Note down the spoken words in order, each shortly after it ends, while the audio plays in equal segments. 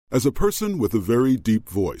As a person with a very deep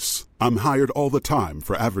voice, I'm hired all the time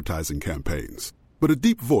for advertising campaigns. But a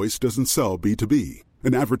deep voice doesn't sell B2B,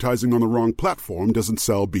 and advertising on the wrong platform doesn't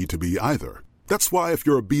sell B2B either. That's why if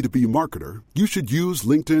you're a B2B marketer, you should use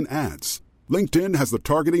LinkedIn ads. LinkedIn has the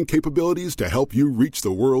targeting capabilities to help you reach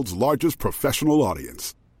the world's largest professional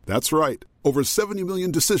audience. That's right, over 70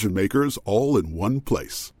 million decision makers all in one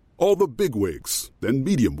place. All the big wigs, then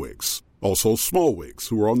medium wigs, also small wigs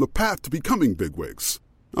who are on the path to becoming big wigs.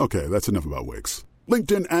 Okay, that's enough about wigs.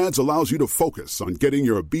 LinkedIn ads allows you to focus on getting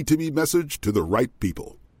your B2B message to the right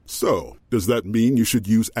people. So, does that mean you should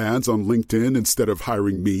use ads on LinkedIn instead of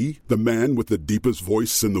hiring me, the man with the deepest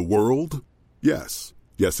voice in the world? Yes.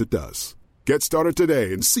 Yes, it does. Get started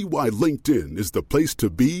today and see why LinkedIn is the place to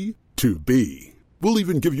be to be. We'll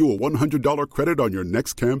even give you a $100 credit on your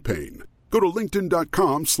next campaign. Go to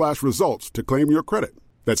linkedin.com/results to claim your credit.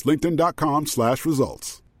 That's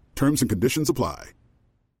linkedin.com/results. Terms and conditions apply.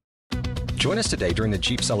 Join us today during the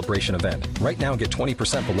Jeep Celebration event. Right now, get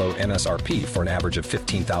 20% below MSRP for an average of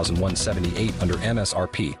 $15,178 under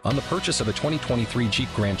MSRP on the purchase of a 2023 Jeep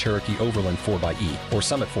Grand Cherokee Overland 4xE or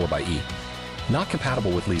Summit 4xE. Not compatible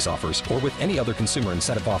with lease offers or with any other consumer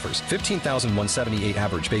incentive offers. $15,178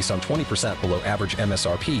 average based on 20% below average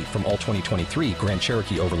MSRP from all 2023 Grand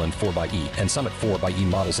Cherokee Overland 4xE and Summit 4xE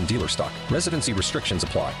models in dealer stock. Residency restrictions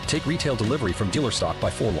apply. Take retail delivery from dealer stock by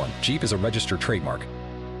 4/1. Jeep is a registered trademark.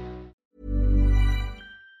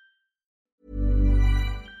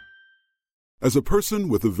 As a person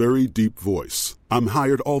with a very deep voice, I'm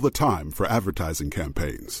hired all the time for advertising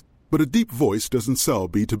campaigns. But a deep voice doesn't sell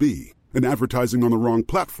B2B, and advertising on the wrong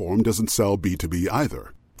platform doesn't sell B2B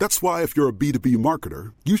either. That's why if you're a B2B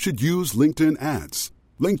marketer, you should use LinkedIn ads.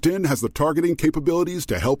 LinkedIn has the targeting capabilities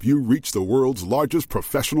to help you reach the world's largest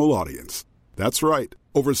professional audience. That's right,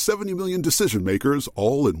 over 70 million decision makers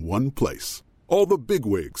all in one place. All the big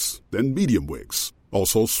wigs, then medium wigs,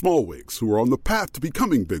 also small wigs who are on the path to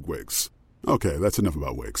becoming big wigs. Okay, that's enough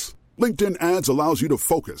about wigs. LinkedIn ads allows you to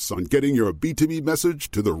focus on getting your B2B message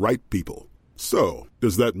to the right people. So,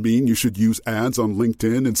 does that mean you should use ads on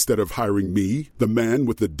LinkedIn instead of hiring me, the man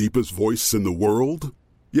with the deepest voice in the world?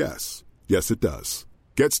 Yes. Yes, it does.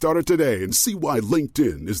 Get started today and see why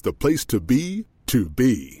LinkedIn is the place to be to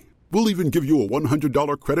be. We'll even give you a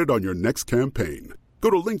 $100 credit on your next campaign. Go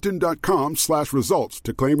to linkedin.com/results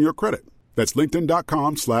to claim your credit. That's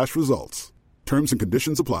linkedin.com/results. Terms and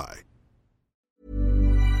conditions apply.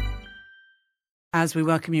 As we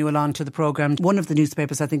welcome you along to the programme, one of the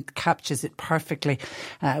newspapers I think captures it perfectly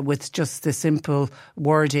with just the simple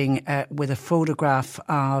wording with a photograph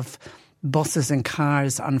of buses and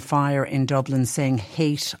cars on fire in Dublin saying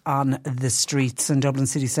hate on the streets. And Dublin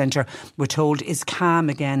city centre, we're told, is calm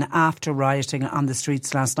again after rioting on the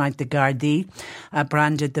streets last night. The Gardaí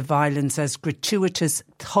branded the violence as gratuitous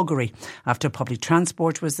thuggery after public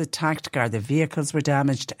transport was attacked, Garda vehicles were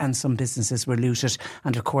damaged and some businesses were looted.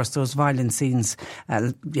 And of course those violent scenes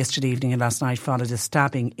yesterday evening and last night followed a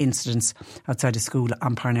stabbing incident outside a school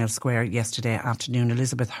on Parnell Square yesterday afternoon.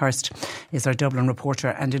 Elizabeth Hurst is our Dublin reporter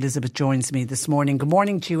and Elizabeth joins me this morning. Good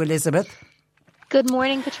morning to you, Elizabeth. Good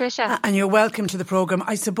morning, Patricia. And you're welcome to the programme.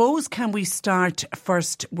 I suppose, can we start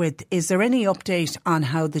first with, is there any update on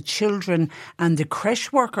how the children and the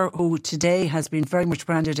creche worker, who today has been very much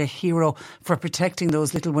branded a hero for protecting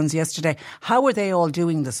those little ones yesterday, how are they all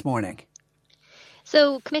doing this morning?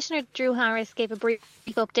 So Commissioner Drew Harris gave a brief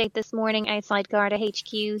update this morning outside Garda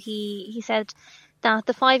HQ. He said that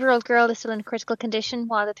the 5-year-old girl is still in critical condition,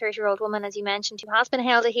 while the 30-year-old woman, as you mentioned, who has been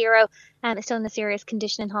hailed a hero, is still in a serious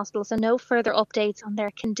condition in hospital. So no further updates on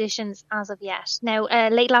their conditions as of yet. Now,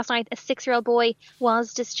 late last night, a 6-year-old boy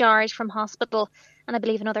was discharged from hospital, and I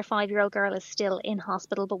believe another 5-year-old girl is still in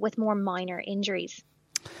hospital, but with more minor injuries.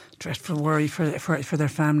 Dreadful worry for their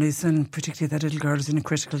families, and particularly that little girl is in a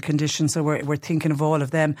critical condition. So we're thinking of all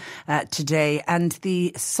of them today. And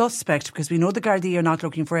the suspect, because we know the Gardaí are not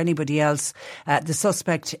looking for anybody else, the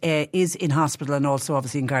suspect is in hospital and also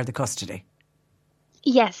obviously in Garda custody.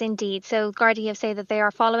 Yes, indeed. So Gardaí have said that they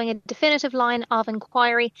are following a definitive line of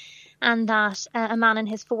inquiry, and that a man in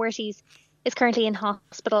his 40s is currently in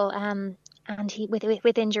hospital and he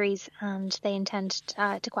with injuries, and they intend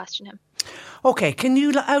to question him. OK, can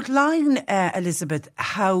you outline, Elizabeth,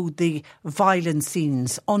 how the violent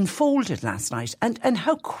scenes unfolded last night and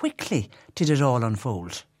how quickly did it all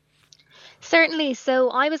unfold? Certainly. So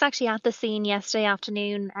I was actually at the scene yesterday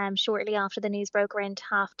afternoon, shortly after the news broke around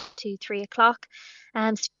 2:30, 3 o'clock.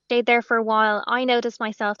 Stayed there for a while. I noticed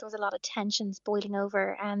myself there was a lot of tensions boiling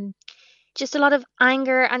over. Just a lot of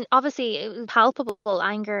anger, and obviously it was palpable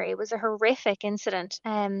anger. It was a horrific incident.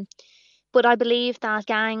 But I believe that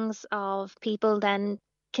gangs of people then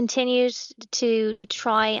continued to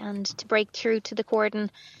try and to break through to the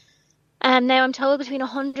cordon. Now I'm told between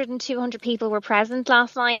 100 and 200 people were present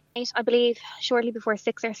last night. I believe shortly before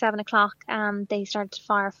 6 or 7 o'clock, they started to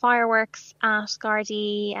fire fireworks at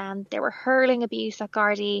Gardaí, and they were hurling abuse at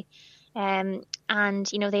Gardaí. And,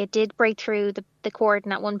 they did break through the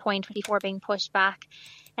cordon at one point before being pushed back.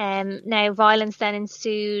 Now violence then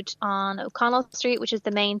ensued on O'Connell Street, which is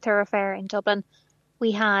the main thoroughfare in Dublin.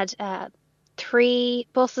 We had 3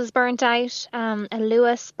 buses burnt out, a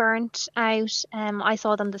Lewis burnt out. I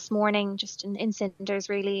saw them this morning just in cinders,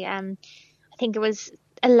 really. I think it was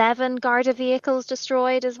 11 Garda vehicles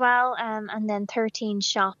destroyed as well, and then 13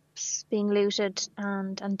 shops being looted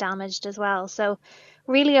and damaged as well. So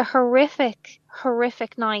really a horrific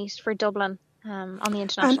night for Dublin on the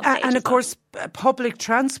international stage. And of course, public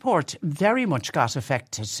transport very much got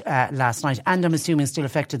affected last night, and I'm assuming still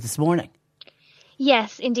affected this morning.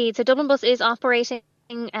 Yes, indeed. So Dublin Bus is operating.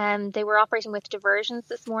 They were operating with diversions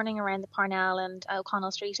this morning around the Parnell and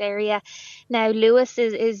O'Connell Street area. Now, Lewis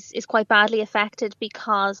is quite badly affected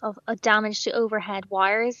because of a damage to overhead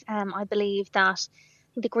wires. I believe that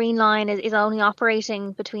the Green Line is only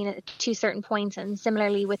operating between 2 certain points, and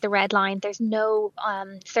similarly with the Red Line, there's no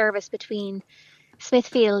service between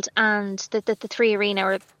Smithfield and the 3 Arena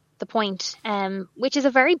or the Point, which is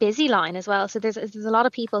a very busy line as well. So there's a lot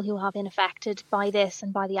of people who have been affected by this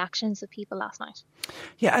and by the actions of people last night.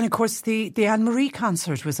 Yeah, and of course the Anne-Marie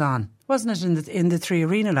concert was on, wasn't it, in the 3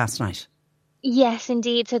 Arena last night? Yes,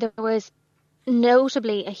 indeed. So there was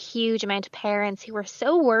notably a huge amount of parents who were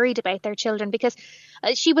so worried about their children, because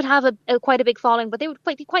she would have quite a big following, but they would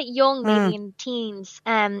be quite young, maybe in teens.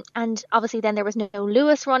 And obviously then there was no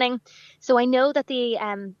Lewis running. So I know that the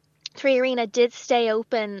 3 Arena did stay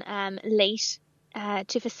open late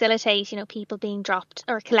to facilitate, people being dropped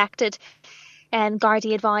or collected.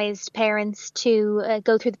 Gardaí advised parents to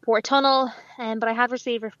go through the Port Tunnel, but I had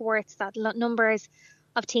received reports that numbers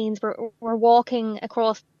of teens were walking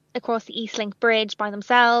across the Eastlink Bridge by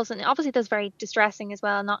themselves, and obviously that's very distressing as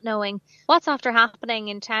well, not knowing what's after happening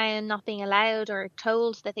in town, not being allowed or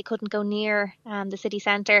told that they couldn't go near the city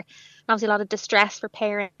centre, and obviously a lot of distress for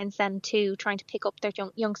parents then too, trying to pick up their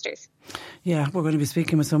youngsters. Yeah, we're going to be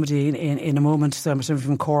speaking with somebody in a moment, somebody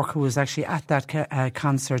from Cork who was actually at that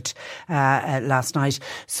concert last night.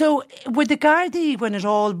 So with the Gardaí, when it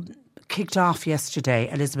all kicked off yesterday,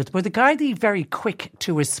 Elizabeth, were the Gardaí very quick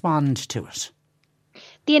to respond to it?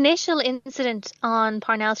 The initial incident on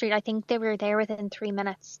Parnell Street, I think they were there within 3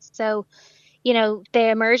 minutes. So, the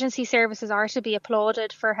emergency services are to be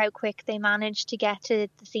applauded for how quick they managed to get to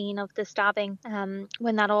the scene of the stabbing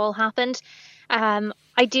when that all happened.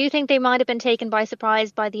 I do think they might have been taken by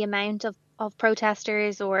surprise by the amount of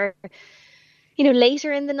protesters, or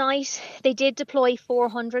later in the night, they did deploy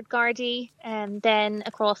 400 Gardaí then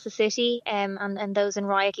across the city, and those in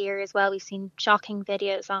riot gear as well. We've seen shocking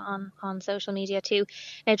videos on social media too.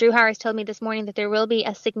 Now, Drew Harris told me this morning that there will be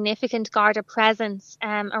a significant Garda presence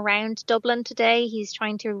around Dublin today. He's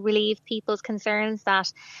trying to relieve people's concerns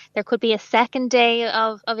that there could be a second day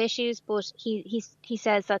of issues, but he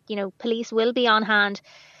says that, police will be on hand.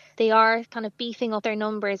 They are kind of beefing up their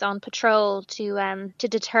numbers on patrol to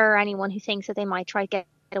deter anyone who thinks that they might try to get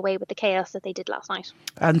away with the chaos that they did last night.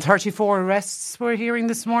 And 34 arrests we're hearing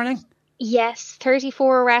this morning? Yes,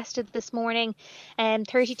 34 arrested this morning, and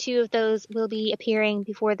 32 of those will be appearing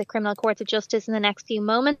before the Criminal Courts of Justice in the next few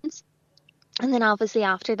moments. And then obviously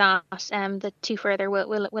after that, the 2 further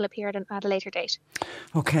will appear at a later date.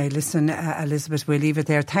 OK, listen, Elizabeth, we'll leave it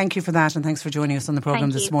there. Thank you for that, and thanks for joining us on the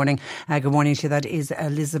programme this morning. Good morning to you. That is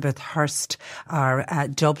Elizabeth Hurst, our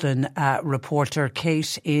Dublin reporter.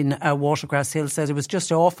 Kate in Watergrass Hill said it was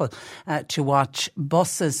just awful to watch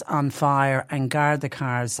buses on fire and Garda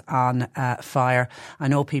cars on fire. I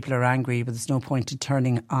know people are angry, but there's no point in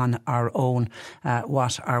turning on our own.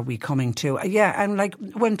 What are we coming to? And like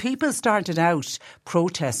when people started out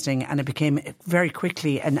protesting, and it became very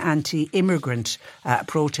quickly an anti-immigrant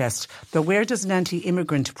protest. But where does an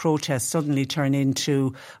anti-immigrant protest suddenly turn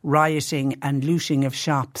into rioting and looting of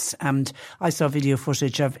shops? And I saw video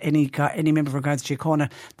footage of any member of Garda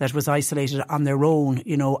Síochána that was isolated on their own,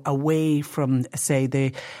 away from,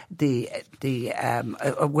 say,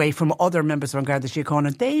 away from other members of Garda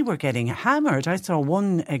Síochána. They were getting hammered. I saw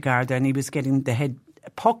one Garda, and he was getting the head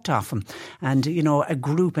pucked off him, and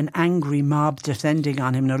an angry mob descending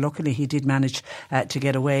on him. Now luckily he did manage to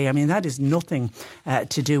get away. I mean, that is nothing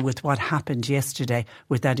to do with what happened yesterday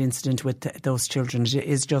with that incident with those children. It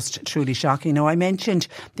is just truly shocking. Now, I mentioned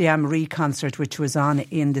the Anne-Marie concert which was on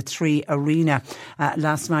in the 3 Arena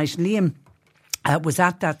last night. Liam was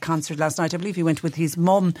at that concert last night. I believe he went with his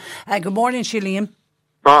mum. Good morning, Liam.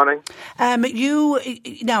 Morning. You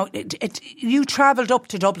travelled up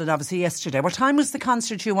to Dublin, obviously, yesterday. What time was the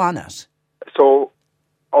concert you on at? So,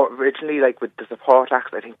 originally, with the support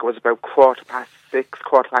acts, I think it was about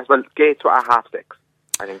 6:15. Well, gates were at 6:30,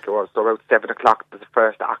 I think it was. So about 7 o'clock was the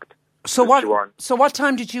first act. So what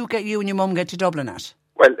time did you and your mum get to Dublin at?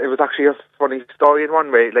 Well, it was actually a funny story in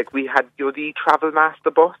one way. We had the Travel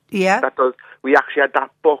Master bus. Yeah. We actually had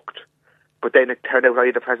that booked, but then it turned out I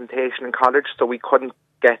had a presentation in college, so we couldn't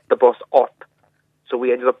get the bus up. So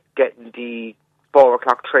we ended up getting the 4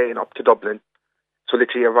 o'clock train up to Dublin. So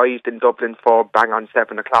literally arrived in Dublin for bang on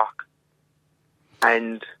 7 o'clock.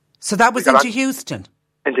 And so that was into Houston?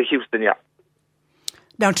 Into Houston, yeah.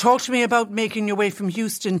 Now talk to me about making your way from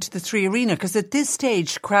Houston to the Three Arena, because at this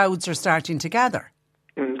stage crowds are starting to gather.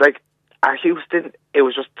 At Houston, it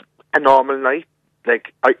was just a normal night.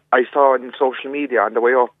 I saw on social media on the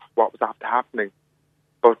way up what was after happening.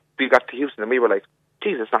 But we got to Houston and we were like,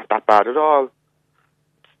 Jesus, not that bad at all.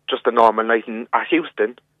 Just a normal night at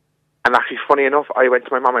Houston. And actually, funny enough, I went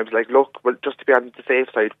to my mum. I was like, "Look, well, just to be on the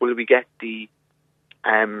safe side, will we get a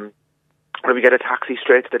taxi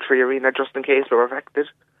straight to the Three Arena just in case we were affected?"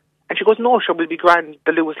 And she goes, "No, sure, we'll be grand.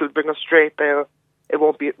 The Lewis will bring us straight there.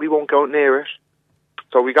 We won't go near it."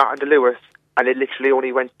 So we got on the Lewis, and it literally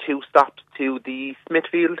only went 2 stops to the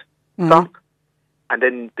Smithfield stop, and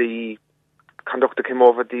then the conductor came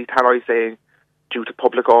over the tannoy saying, due to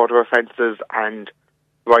public order offences and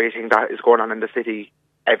rioting that is going on in the city,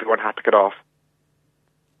 everyone had to get off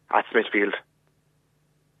at Smithfield.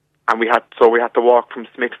 And we had to walk from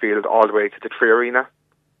Smithfield all the way to the Three Arena.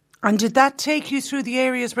 And did that take you through the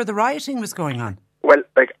areas where the rioting was going on? Well,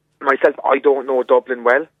 myself, I don't know Dublin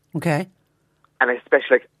well. Okay. And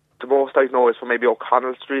especially, the most I know is from maybe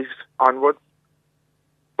O'Connell Street onwards.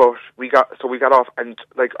 But we got off, and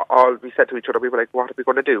all we said to each other, we were like, "What are we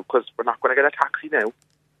going to do? Because we're not going to get a taxi now."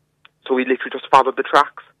 So we literally just followed the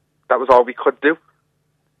tracks. That was all we could do.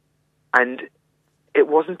 And it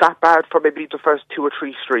wasn't that bad for maybe the first 2 or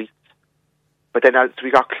 3 streets. But then as we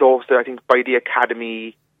got closer, I think by the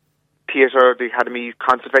Academy Theatre, the Academy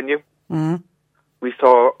concert venue, we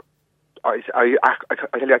saw, I tell you,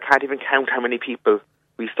 I can't even count how many people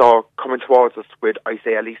we saw coming towards us with, I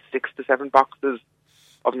say, at least 6 to 7 boxes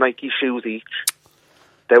of Nike shoes each.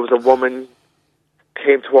 There was a woman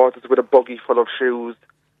came towards us with a buggy full of shoes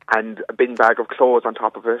and a bin bag of clothes on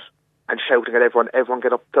top of it, and shouting at everyone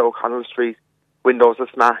get up to O'Connell Street, windows are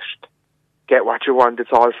smashed, get what you want,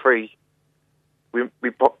 it's all free. We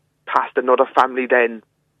passed another family then,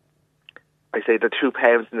 I say the 2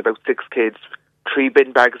 parents and about 6 kids, 3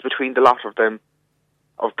 bin bags between the lot of them,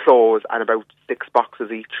 of clothes, and about 6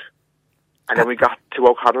 boxes each. And then we got to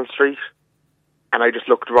O'Connell Street, and I just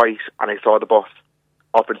looked right, and I saw the bus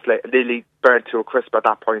up in flames, nearly burnt to a crisp at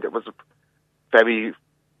that point. It was very,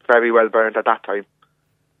 very well burnt at that time.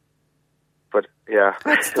 But yeah,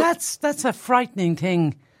 that's a frightening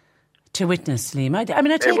thing to witness, Liam. I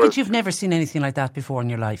take it you've never seen anything like that before in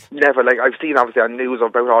your life. Never. I've seen obviously on news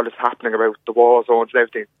about all this happening, about the war zones and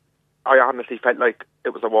everything. I honestly felt like it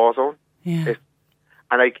was a war zone. Yeah.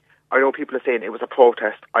 And I know people are saying it was a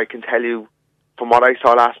protest. I can tell you from what I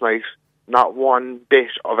saw last night, not one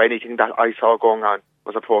bit of anything that I saw going on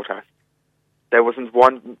was a protest. There wasn't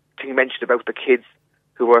one thing mentioned about the kids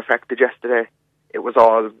who were affected yesterday. It was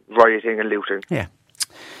all rioting and looting. Yeah.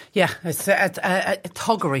 Yeah, it's a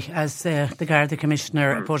thuggery, as the Garda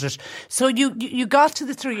Commissioner put it. So you got to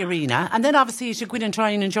the Three Arena, and then obviously you should go in and try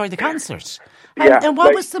and enjoy the concert. And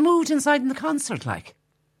what was the mood inside in the concert like?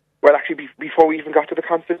 Well, actually, before we even got to the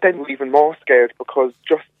concert then, we were even more scared, because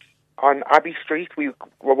just on Abbey Street we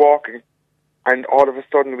were walking, and all of a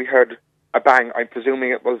sudden we heard a bang. I'm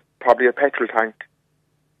presuming it was probably a petrol tank.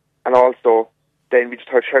 And also, then we just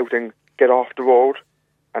heard shouting, "Get off the road."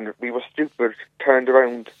 And we were stupid, turned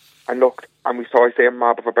around and looked, and we saw, a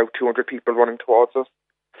mob of about 200 people running towards us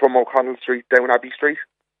from O'Connell Street down Abbey Street.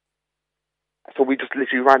 So we just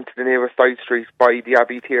literally ran to the nearest side street by the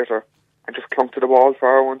Abbey Theatre and just clung to the wall for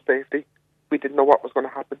our own safety. We didn't know what was going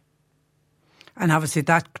to happen. And obviously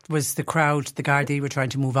that was the crowd, the Gardaí were trying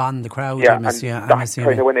to move on the crowd. Yeah, that's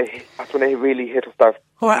kind of when it really hit us there.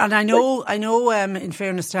 Oh, and I know. In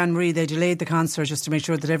fairness to Anne-Marie, they delayed the concert just to make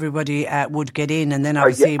sure that everybody would get in, and then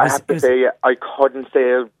obviously I have to say, I couldn't say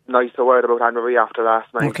a nicer word about Anne-Marie after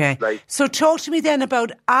last night. Okay, so talk to me then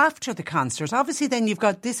about after the concert. Obviously, then you've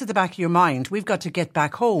got this at the back of your mind. We've got to get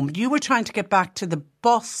back home. You were trying to get back to the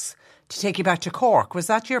bus to take you back to Cork. Was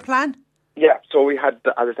that your plan? Yeah. So we had,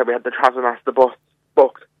 as I said, we had the Travel Master bus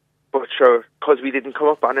booked, but sure, because we didn't come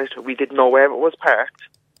up on it, we didn't know where it was parked.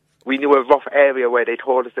 We knew a rough area where they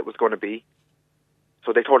told us it was going to be.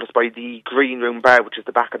 So they told us by the green room bar, which is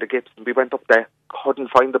the back of the Gibson. We went up there, couldn't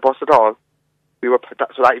find the bus at all. So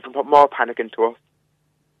that even put more panic into us.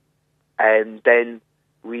 And then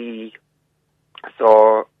we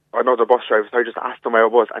saw another bus driver, so I just asked him where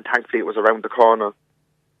it was, and thankfully it was around the corner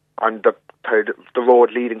on the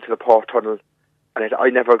road leading to the Port Tunnel. And I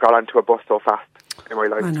never got onto a bus so fast in my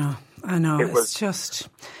life. I know. It's just,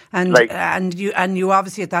 and you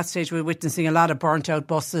obviously at that stage were witnessing a lot of burnt out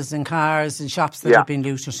buses and cars and shops that had been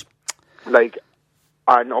looted. Like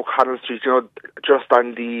on O'Connell Street, just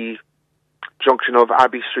on the junction of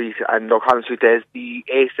Abbey Street and O'Connell Street, there's the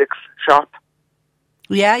A6 shop.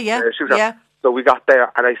 Yeah. So we got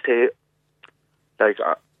there, and I say, like,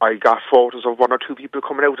 I got photos of one or two people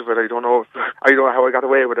coming out of it. I don't know how I got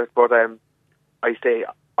away with it, but I say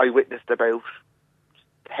I witnessed about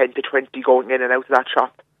 10 to 20 going in and out of that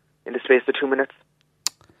shop in the space of 2 minutes.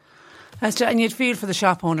 And you'd feel for the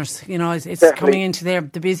shop owners, it's Definitely. Coming into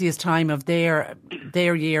the busiest time of their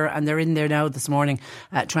year, and they're in there now this morning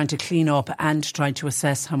trying to clean up and trying to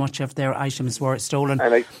assess how much of their items were stolen.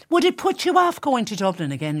 Would it put you off going to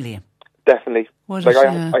Dublin again, Liam? Definitely.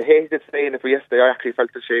 I hated saying it, but yesterday I actually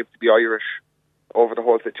felt ashamed to be Irish over the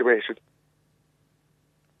whole situation.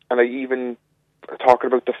 And even talking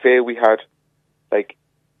about the fair we had, like,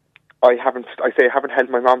 I haven't held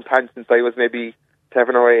my mum's hand since I was maybe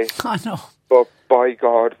 7 or 8. I know. But by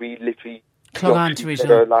God, we literally clung on to each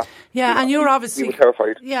other. And you're obviously... We were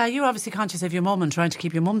terrified. Yeah, you're obviously conscious of your mum and trying to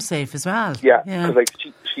keep your mum safe as well. Yeah, because like,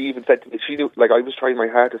 she even said to me, she knew, like, I was trying my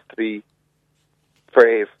hardest to be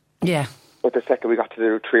brave. Yeah. But the second we got to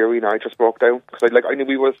the Tree Arena, I just broke down. Because I knew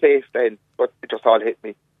we were safe then, but it just all hit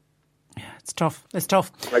me. Yeah, it's tough.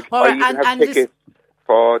 Like, I even have tickets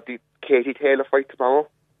for the Katie Taylor fight tomorrow.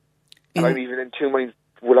 And I'm even in 2 minds,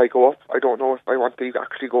 will I go up? I don't know if I want to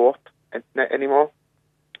actually go up anymore.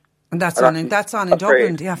 And that's on in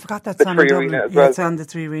Dublin. Yeah, I forgot that's on in Dublin. Well. It's on the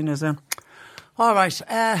Three Arena as well. All right.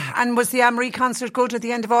 And was the Anne-Marie concert good at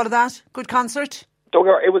the end of all of that? Good concert? Don't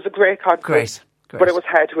get, it was a great concert. Great. But it was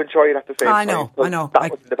hard to enjoy it at the same time. I know.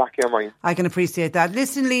 That was in the back of your mind. I can appreciate that.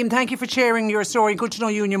 Listen, Liam, thank you for sharing your story. Good to know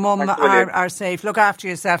you and your mum are safe. Look after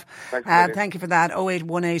yourself. Thank you for that.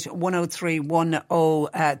 0818 103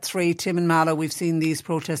 103. Tim and Mallow, we've seen these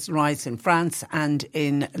protests and riots in France and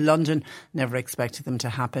in London. Never expected them to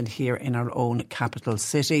happen here in our own capital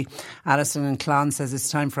city. Alison and Clon says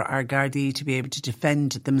it's time for our Gardaí to be able to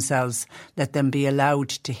defend themselves. Let them be allowed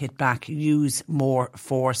to hit back, use more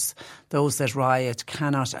force. Those that riot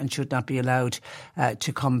cannot and should not be allowed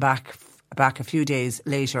to come back a few days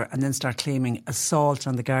later and then start claiming assault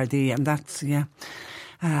on the Gardaí. And that's,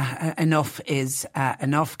 enough is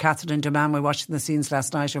enough. Catherine Duman, we watched the scenes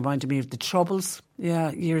last night, reminded me of the Troubles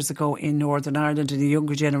years ago in Northern Ireland, and the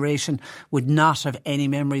younger generation would not have any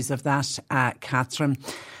memories of that, Catherine.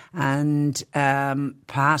 And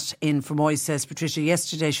Pat in Fermoy says, Patricia,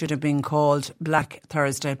 yesterday should have been called Black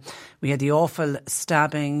Thursday. We had the awful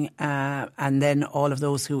stabbing and then all of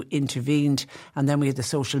those who intervened. And then we had the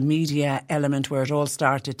social media element where it all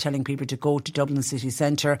started, telling people to go to Dublin city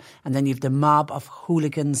centre. And then you have the mob of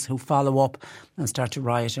hooligans who follow up and start to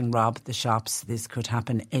riot and rob the shops. This could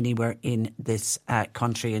happen anywhere in this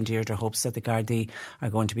country. And Deirdre hopes that the Gardaí are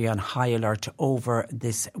going to be on high alert over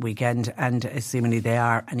this weekend. And seemingly they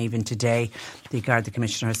are. And even today, the Garda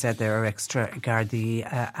Commissioner said there are extra Gardaí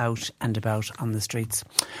out and about on the streets.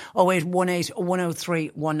 0818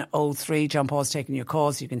 103 103. John Paul's taking your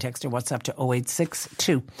calls. You can text or WhatsApp to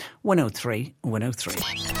 0862 103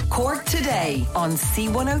 103. Cork Today on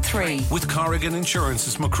C103. With Corrigan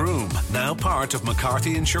Insurance's Macroom, now part of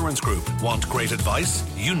McCarthy Insurance Group. Want great advice?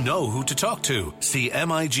 You know who to talk to.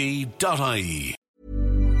 CMIG.ie.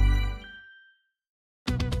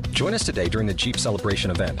 Join us today during the Jeep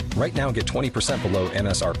Celebration event. Right now, get 20% below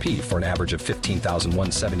MSRP for an average of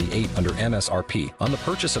 $15,178 under MSRP on the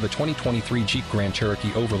purchase of a 2023 Jeep Grand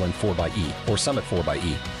Cherokee Overland 4xE or Summit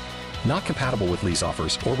 4xE. Not compatible with lease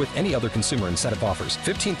offers or with any other consumer incentive offers.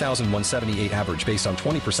 $15,178 average based on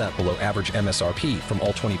 20% below average MSRP from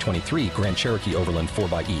all 2023 Grand Cherokee Overland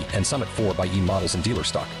 4xE and Summit 4xE models in dealer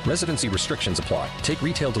stock. Residency restrictions apply. Take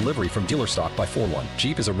retail delivery from dealer stock by 4/1.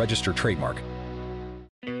 Jeep is a registered trademark.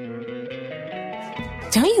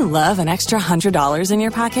 Don't you love an extra $100 in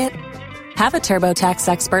your pocket? Have a TurboTax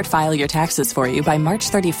expert file your taxes for you by March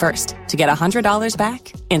 31st to get $100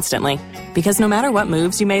 back instantly. Because no matter what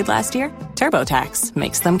moves you made last year, TurboTax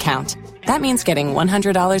makes them count. That means getting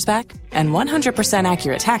 $100 back and 100%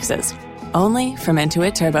 accurate taxes, only from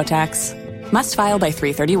Intuit TurboTax. Must file by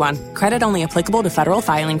 3/31. Credit only applicable to federal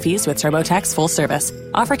filing fees with TurboTax full service.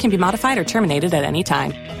 Offer can be modified or terminated at any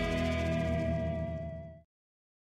time.